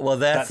option. Yeah, well,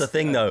 that's the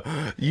thing, though.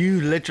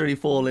 You literally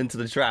fall into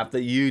the trap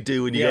that you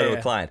do when you go to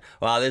a client.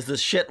 Well, there's this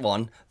shit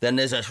one, then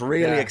there's this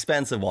really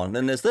expensive one,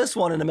 then there's this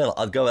one in the middle.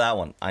 I'll go with that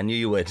one. I knew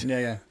you would.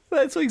 Yeah.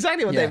 That's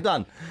exactly what they've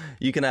done.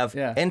 You can have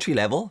entry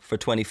level for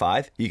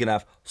 25, you can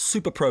have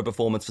super pro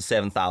performance for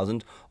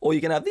 7,000, or you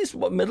can have this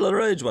middle of the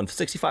range one for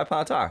 65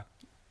 pound tire.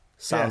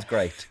 Sounds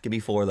great. Give me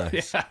 4 of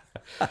those.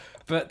 Yeah.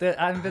 But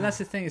that's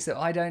the thing, is that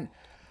I don't.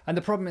 And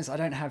the problem is I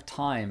don't have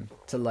time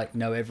to like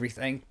know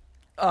everything.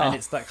 And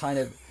it's that kind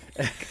of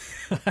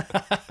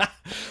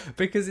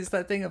because it's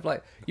that thing of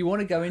like you want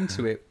to go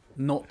into it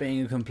not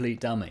being a complete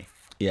dummy.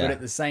 Yeah. But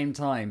at the same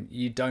time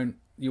you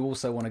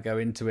also want to go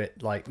into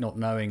it like not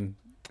knowing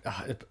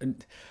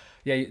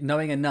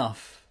knowing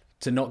enough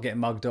to not get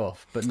mugged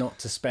off, but not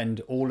to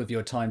spend all of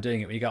your time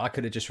doing it. When you go, I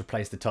could have just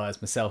replaced the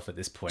tires myself at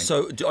this point.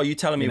 So are you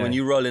telling me when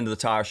you roll into the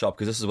tire shop,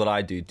 because this is what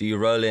I do you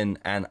roll in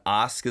and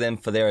ask them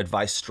for their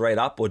advice straight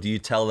up, or do you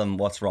tell them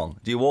what's wrong?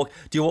 Do you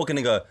walk in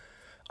and go,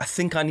 I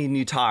think I need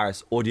new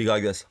tires, or do you go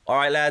like this, all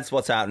right lads,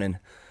 what's happening?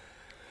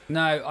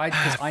 No, I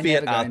Fiat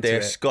never go out into there,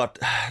 it. it's got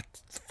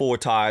 4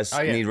 tires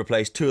need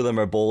replaced. 2 of them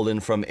are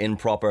bolting from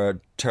improper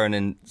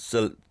turning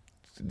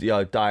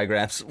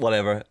diagrams,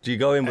 whatever. Do you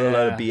go in with a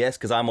load of BS?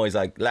 Because I'm always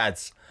like,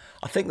 lads,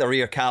 I think the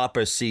rear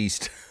caliper's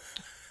seized.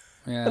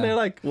 And they're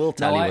like, we'll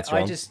tell you what's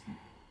wrong.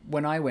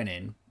 When I went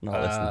in,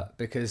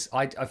 because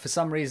I for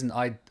some reason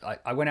I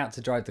went out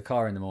to drive the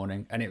car in the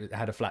morning and it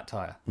had a flat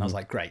tire, and I was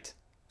like, great,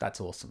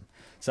 that's awesome.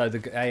 So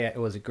it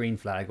was a green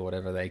flag or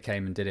whatever. They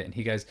came and did it, and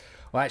he goes,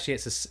 well, actually, he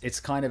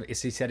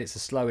said it's a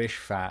slowish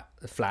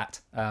flat.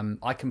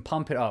 I can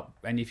pump it up,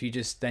 and if you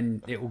just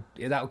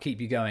that'll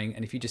keep you going.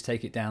 And if you just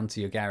take it down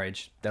to your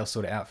garage, they'll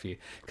sort it out for you.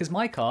 Because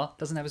my car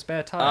doesn't have a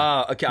spare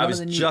tire. Okay. I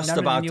was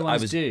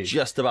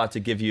just about to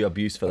give you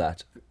abuse for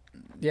that.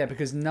 Yeah,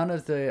 because none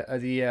of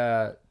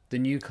the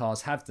new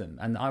cars have them,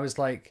 and I was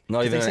like,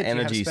 not even an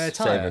energy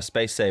saver,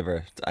 space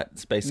saver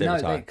no,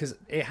 tire. because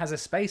it has a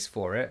space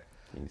for it.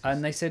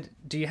 And they said,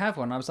 do you have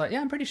one? I was like,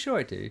 yeah, I'm pretty sure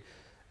I do.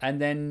 And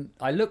then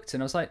I looked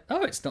and I was like,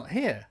 oh, it's not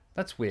here.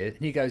 That's weird.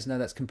 And he goes, no,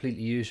 that's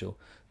completely usual.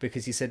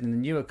 Because he said in the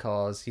newer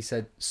cars, he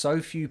said,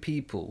 so few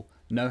people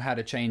know how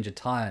to change a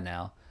tyre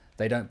now,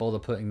 they don't bother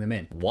putting them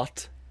in.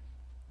 What?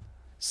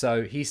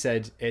 So he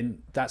said,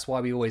 and that's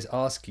why we always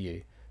ask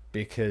you,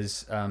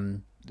 because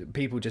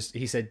people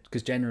he said,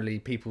 because generally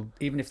people,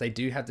 even if they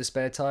do have the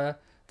spare tyre,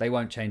 they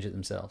won't change it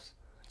themselves.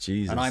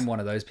 Jesus. And I'm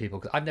one of those people,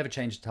 because I've never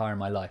changed a tyre in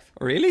my life.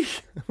 Really?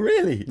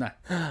 Really? No.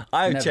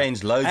 I've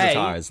changed loads of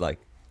tyres.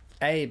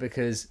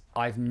 Because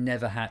I've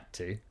never had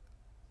to,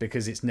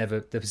 because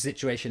the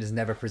situation has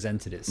never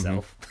presented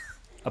itself,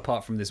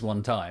 apart from this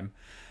one time.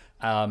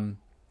 I've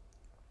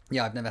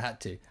never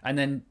had to. And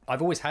then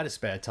I've always had a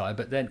spare tyre,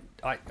 but then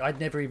I'd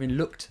never even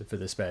looked for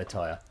the spare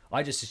tyre.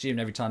 I just assumed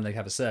every time they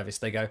have a service,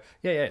 they go,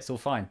 yeah, it's all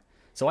fine.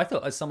 So I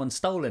thought someone's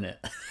stolen it.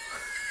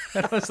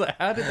 And I was like,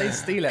 how did they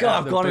steal it?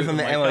 God, I've gone in from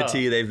the MOT.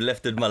 Car? They've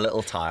lifted my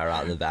little tyre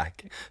out of the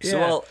back.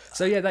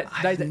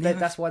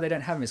 That's why they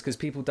don't have them. It's because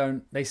people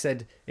don't. They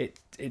said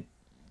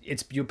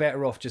it's you're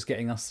better off just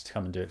getting us to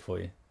come and do it for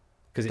you.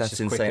 Because that's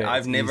just insane. Quicker,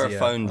 I've never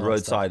phoned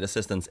roadside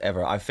assistance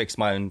ever. I fixed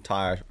my own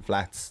tyre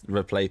flats.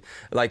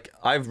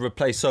 I've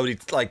replaced so many,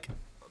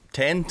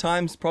 10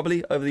 times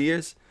probably over the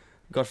years.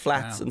 Got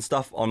flats and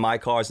stuff on my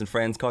cars and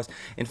friends' cars.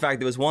 In fact,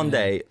 there was one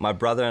day my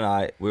brother and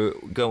I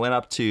went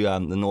up to the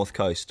North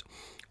Coast.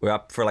 We're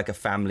up for a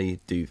family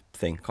do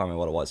thing. Can't remember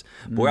what it was.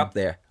 But we're up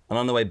there, and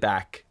on the way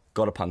back,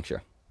 got a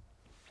puncture.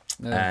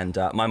 And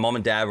my mom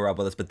and dad were up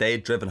with us, but they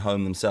had driven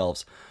home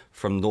themselves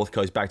from the North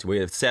Coast back to where we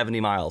lived, 70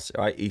 miles,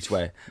 right, each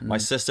way. My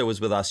sister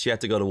was with us. She had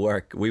to go to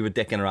work. We were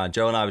dicking around.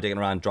 Joe and I were dicking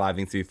around,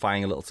 driving through,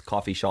 finding little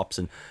coffee shops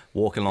and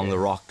walking along the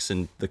rocks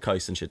and the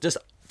coast and shit. Just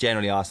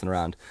generally arsing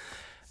around.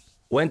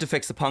 Went to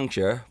fix the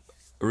puncture.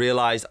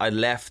 Realised I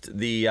left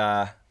the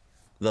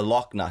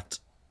lock nut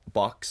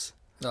box.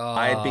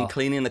 I had been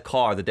cleaning the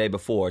car the day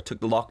before,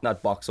 took the lock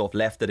nut box off,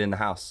 left it in the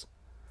house.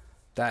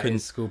 That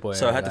is schoolboy.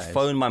 So I had to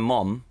phone my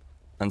mum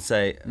and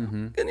say,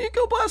 can you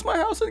go past my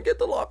house and get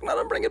the lock nut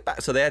and bring it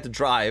back? So they had to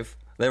drive.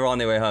 They were on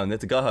their way home. They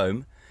had to go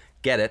home,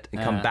 get it,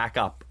 and come back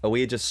up. We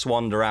had just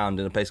swanned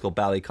around in a place called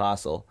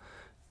Ballycastle,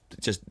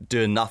 just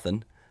doing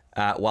nothing.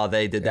 While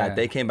they did that,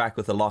 they came back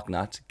with the lock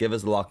nut, give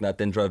us the lock nut,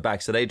 then drove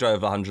back. So they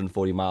drove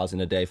 140 miles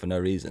in a day for no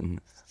reason.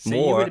 So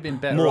you would have been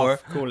better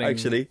off calling...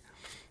 Actually.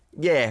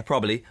 Yeah,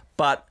 probably,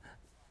 but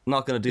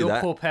not going to do that.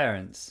 Your poor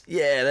parents.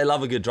 Yeah, they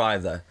love a good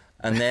drive though.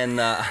 And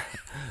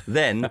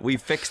then we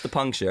fixed the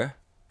puncture,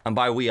 and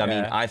by we I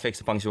mean I fixed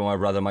the puncture while my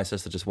brother and my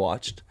sister just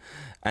watched,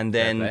 and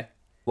then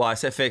I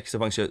said fix the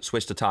puncture,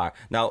 switch the tire.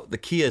 Now the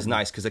Kia is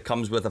nice because it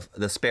comes with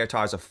the spare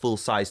tire is a full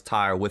size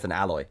tire with an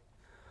alloy.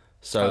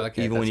 So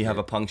even when you have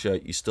a puncture,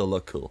 you still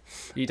look cool.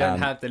 You don't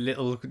have the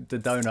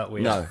donut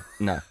wheel.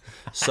 No.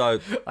 So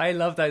I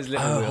love those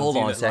little wheels. Hold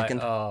on a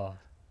second.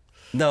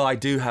 No, I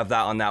do have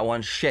that on that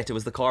one. Shit, it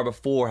was the car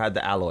before had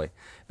the alloy.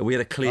 We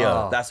had a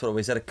Clio. That's what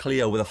we said, a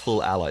Clio with a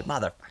full alloy.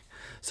 Mother.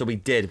 So we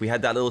did. We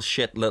had that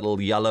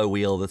little yellow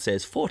wheel that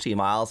says 40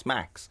 miles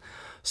max.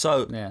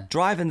 So Yeah.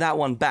 driving that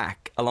one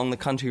back along the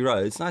country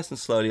roads, nice and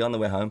slowly on the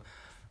way home,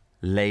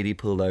 lady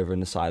pulled over in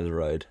the side of the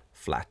road,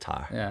 flat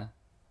tire. Yeah.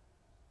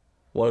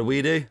 What did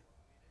we do?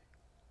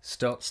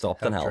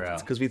 Stopped And her helped. out.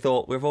 Because we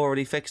thought, we've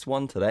already fixed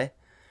one today.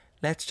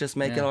 Let's just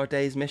make it Yeah. our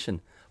day's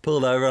mission.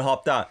 Pulled over and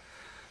hopped out.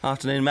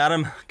 Afternoon,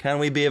 madam. Can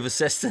we be of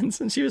assistance?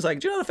 And she was like,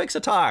 do you know how to fix a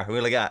tire? We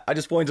were like, I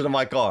just pointed at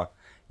my car.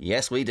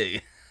 Yes, we do.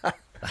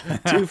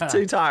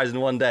 two tires in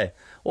one day.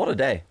 What a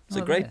day. It's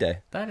a great day.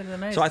 That is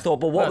amazing. So I thought,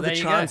 but what Well, were the there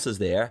you go. chances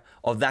there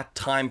of that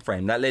time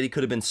frame? That lady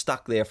could have been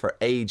stuck there for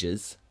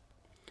ages.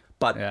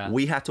 But Yeah.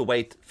 we had to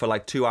wait for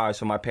like 2 hours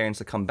for my parents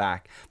to come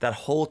back. That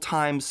whole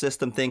time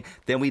system thing.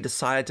 Then we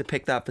decided to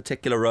pick that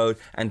particular road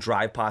and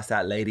drive past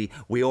that lady.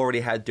 We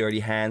already had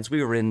dirty hands.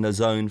 We were in the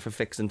zone for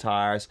fixing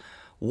tires.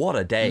 What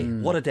a day.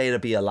 What a day to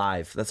be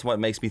alive. That's what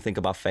makes me think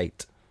about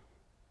fate.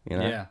 You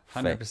know? Yeah,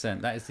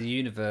 100%. That is the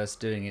universe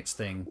doing its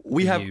thing.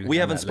 We for have you we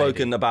and haven't that lady.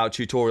 spoken about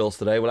tutorials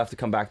today. We'll have to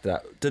come back to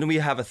that. Didn't we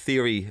have a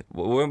theory?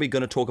 Weren't we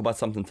going to talk about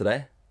something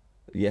today?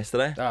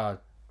 Yesterday? Oh,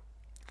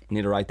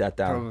 Need to write that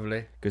down.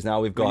 probably. Because now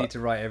we've got, We need to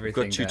write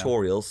everything we've got down.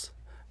 tutorials,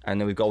 and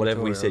then we've got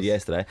whatever we said Tutorials.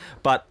 yesterday.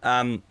 But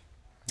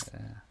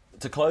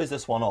to close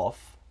this one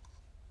off,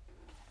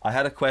 I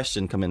had a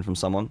question come in from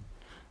someone.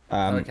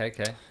 Okay,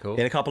 cool.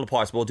 In a couple of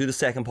parts, but we'll do the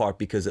second part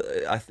because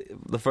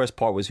the first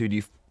part was who do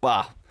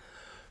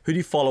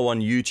you follow on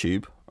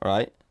YouTube, all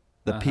right?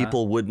 That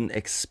people wouldn't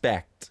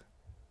expect.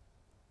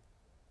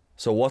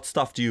 So what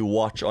stuff do you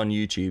watch on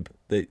YouTube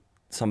that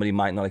somebody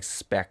might not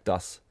expect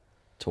us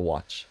to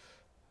watch?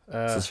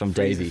 This is from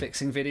Freezer Davey.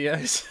 fixing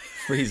videos.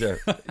 Freezer.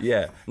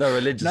 Yeah. No,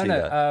 religiously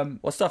No, though.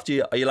 What stuff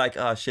are you like,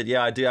 oh shit,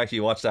 yeah, I do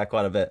actually watch that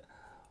quite a bit.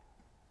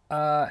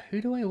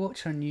 Who do I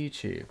watch on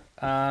YouTube?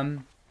 I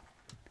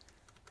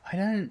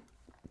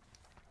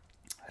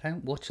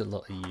don't watch a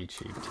lot of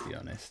YouTube, to be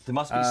honest. There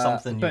must be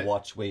something you but-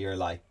 watch where you're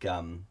like,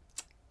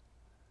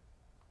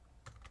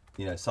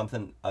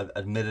 something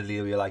admittedly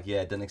where you're like,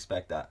 yeah, didn't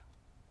expect that.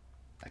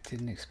 I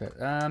didn't expect.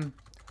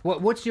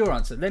 What's your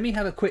answer? Let me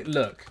have a quick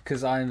look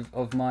because I'm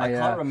of my. I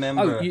can't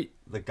remember Oh,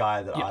 the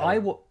guy that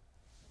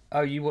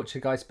you watch a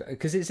guy's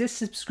because is this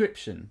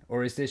subscription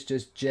or is this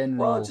just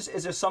general? Well,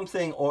 is there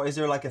something, or is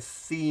there like a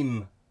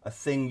theme, a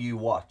thing you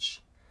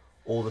watch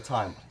all the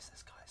time? What is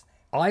this guy's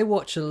name? I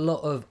watch a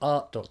lot of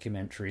art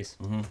documentaries,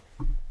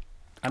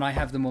 and I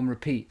have them on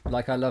repeat.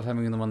 Like I love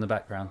having them on the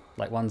background.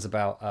 Like one's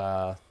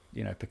about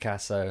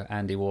Picasso,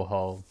 Andy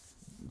Warhol,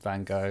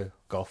 Van Gogh,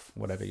 Gough,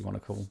 whatever you want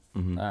to call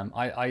them.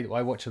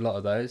 I watch a lot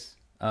of those,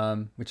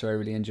 which I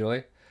really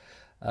enjoy.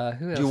 Who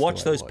else Do you watch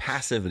do I those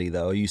passively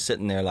though? Or are you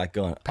sitting there like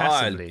going,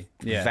 Passively,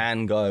 oh, yeah.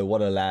 Van Gogh,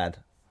 what a lad.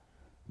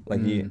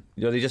 Like you're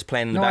just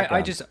playing in the No,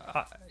 background.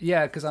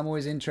 because I'm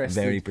always interested.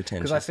 Very Because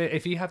pretentious. I feel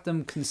if you have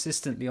them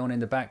consistently on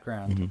in the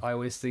background, I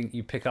always think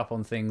you pick up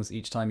on things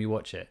each time you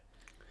watch it.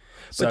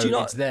 So But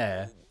it's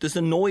there. Does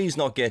the noise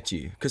not get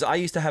you? Because I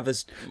used to have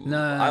this. No,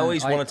 I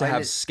always wanted to I have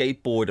lit-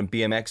 skateboard and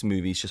BMX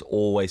movies just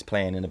always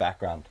playing in the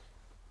background.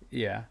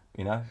 Yeah.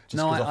 You know, just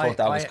No, because I thought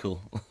that was I-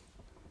 cool.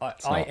 I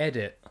not.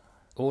 edit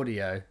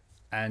audio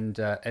and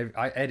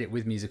I edit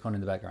with music on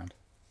in the background.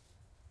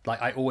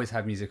 Like I always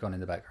have music on in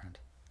the background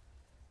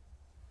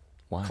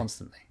Why?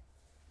 constantly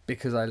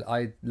because I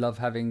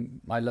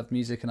love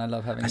music and I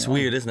love having. That's it on.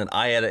 weird, isn't it?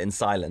 I edit in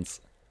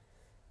silence,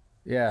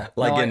 Yeah.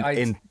 like No,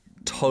 in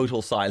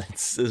total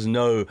silence. There's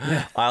no.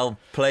 I'll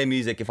play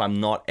music if I'm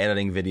not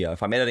editing video.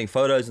 If I'm editing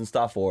photos and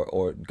stuff,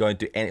 or going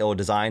to or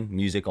design,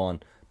 music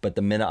on. But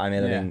the minute I'm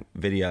editing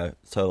video,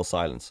 total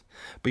silence.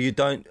 But you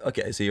don't.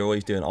 Okay, so you're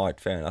always doing art.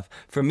 Fair enough.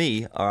 For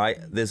me, all right.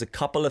 There's a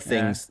couple of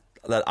things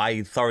that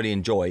I thoroughly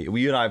enjoy.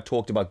 You and I have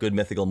talked about Good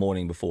Mythical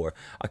Morning before.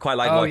 I quite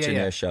like watching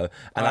their show,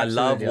 and I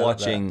love absolutely, I love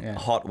watching that, yeah.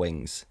 Hot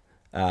Wings.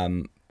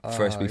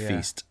 First We yeah.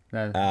 Feast.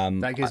 No,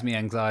 that gives me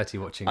anxiety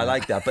watching. I that.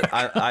 like that, but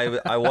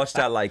I watch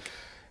that like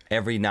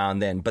every now and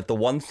then. But the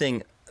one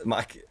thing,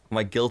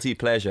 my guilty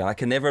pleasure, I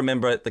can never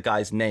remember the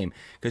guy's name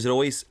because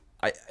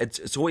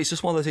it's always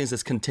just one of those things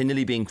that's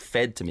continually being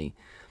fed to me,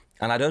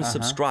 and I don't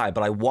subscribe,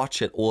 but I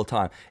watch it all the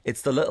time.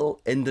 It's the little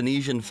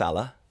Indonesian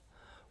fella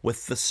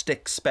with the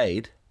stick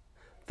spade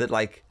that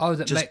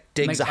that just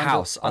digs makes a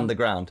house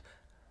underground.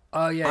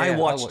 Oh yeah, I I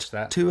watched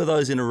that. 2 of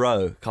those in a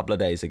row a couple of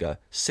days ago.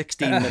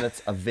 16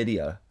 minutes of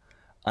video,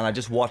 and I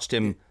just watched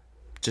him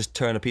just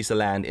turn a piece of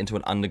land into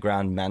an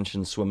underground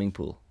mansion swimming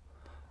pool.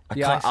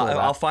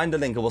 I'll find the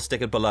link and we'll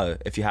stick it below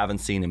if you haven't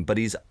seen him. But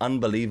he's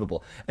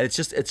unbelievable. And it's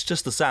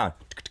just the sound.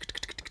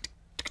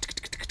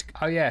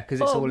 Oh yeah, because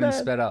it's all in man.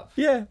 sped up.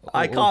 Yeah,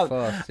 I all can't.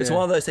 fast, It's yeah.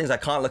 one of those things I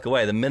can't look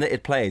away. The minute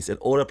it plays, it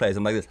auto plays.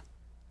 I'm like this.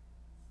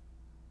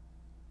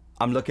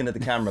 I'm looking at the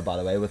camera, by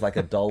the way, with like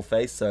a dull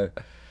face. So,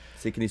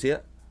 see, can you see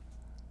it?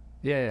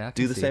 Yeah, I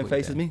can Do the see same what you're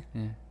face as doing.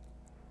 me.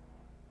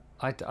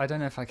 Yeah. I don't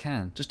know if I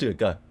can. Just do it.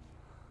 Go.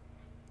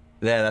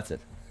 There, that's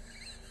it.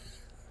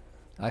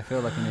 I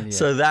feel like an idiot.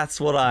 So that's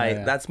what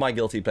Yeah. that's my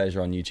guilty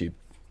pleasure on YouTube.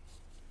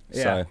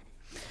 Yeah. So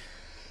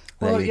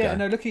well, there you yeah. go.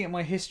 No, looking at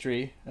my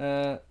history.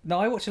 No,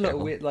 I watch a lot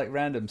of weird, like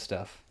random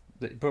stuff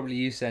that probably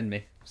you send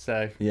me.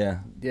 So Yeah.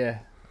 yeah,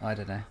 I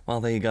don't know.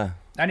 Well, there you go.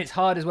 And it's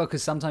hard as well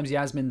because sometimes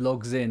Yasmin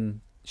logs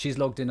in. She's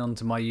logged in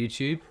onto my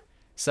YouTube.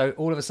 So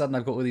all of a sudden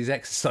I've got all these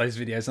exercise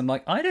videos. I'm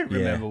like, I don't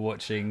remember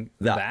watching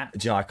that.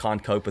 Do you know, I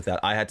can't cope with that.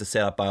 I had to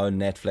set up my own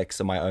Netflix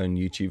and my own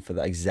YouTube for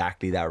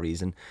exactly that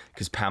reason.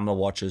 Because Pamela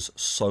watches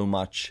so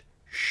much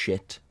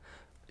shit.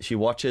 She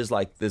watches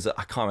I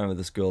can't remember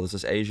this girl. There's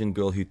this Asian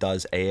girl who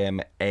does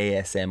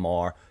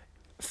ASMR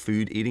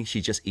food eating.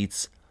 She just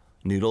eats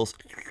noodles.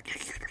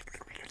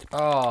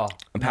 Oh.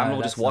 And Pamela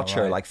will just watch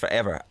her like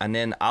forever. And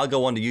then I'll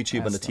go onto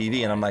YouTube on the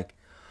TV and I'm like,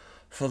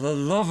 for the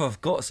love of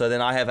God. So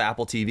then I have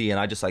Apple TV and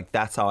I just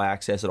that's how I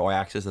access it, or I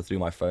access it through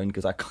my phone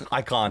because I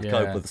can't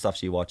cope with the stuff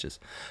she watches.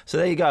 So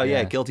there you go.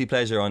 Yeah, guilty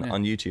pleasure on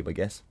YouTube, I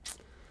guess.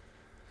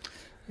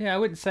 Yeah, I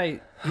wouldn't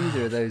say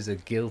either of those are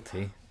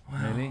guilty.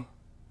 Really?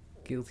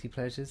 Guilty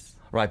pleasures?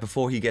 Right,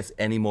 before he gets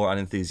any more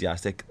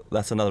unenthusiastic,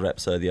 that's another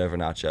episode of the Over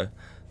and Out Show.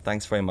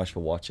 Thanks very much for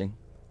watching,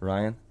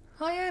 Ryan.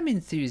 I am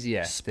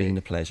enthusiastic. It's been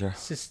a pleasure.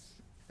 It's just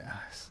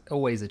it's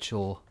always a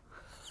chore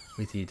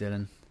with you,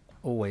 Dylan.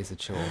 Always a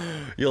chore.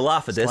 You'll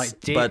laugh at this,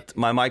 but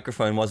my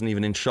microphone wasn't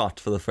even in shot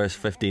for the first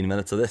 15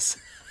 minutes of this.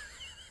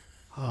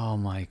 Oh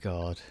my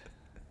God.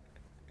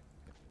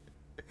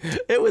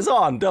 It was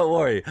on, don't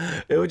worry.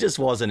 It just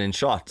wasn't in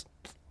shot.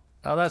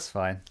 Oh, that's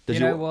fine. You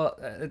know what?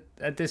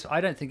 At this,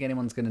 I don't think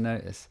anyone's going to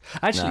notice.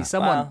 Actually,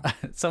 someone,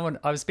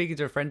 I was speaking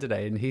to a friend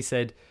today, and he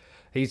said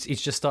he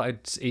just started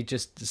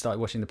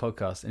watching the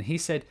podcast, and he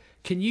said,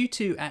 "Can you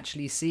two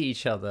actually see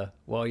each other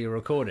while you're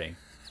recording?"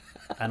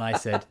 And I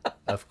said,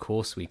 "Of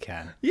course we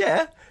can."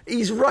 Yeah,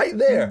 he's right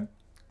there.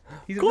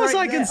 Of course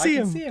right I can see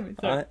him.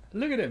 It's like,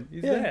 look at him.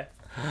 He's there.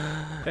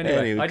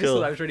 Anyway, I just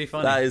thought that was really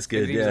funny. That is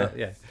good,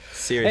 yeah.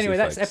 Seriously, anyway,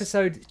 that's folks.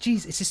 episode...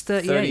 Jeez, it's just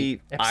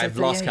 38. I've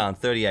lost count.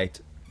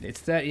 38. It's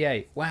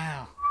 38.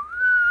 Wow.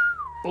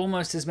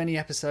 Almost as many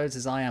episodes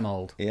as I am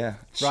old. Yeah.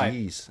 Right.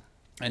 Jeez.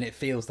 And it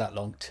feels that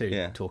long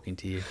too, talking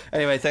to you.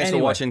 Anyway, thanks for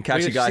watching.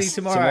 Catch you guys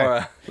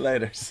tomorrow.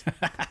 Later.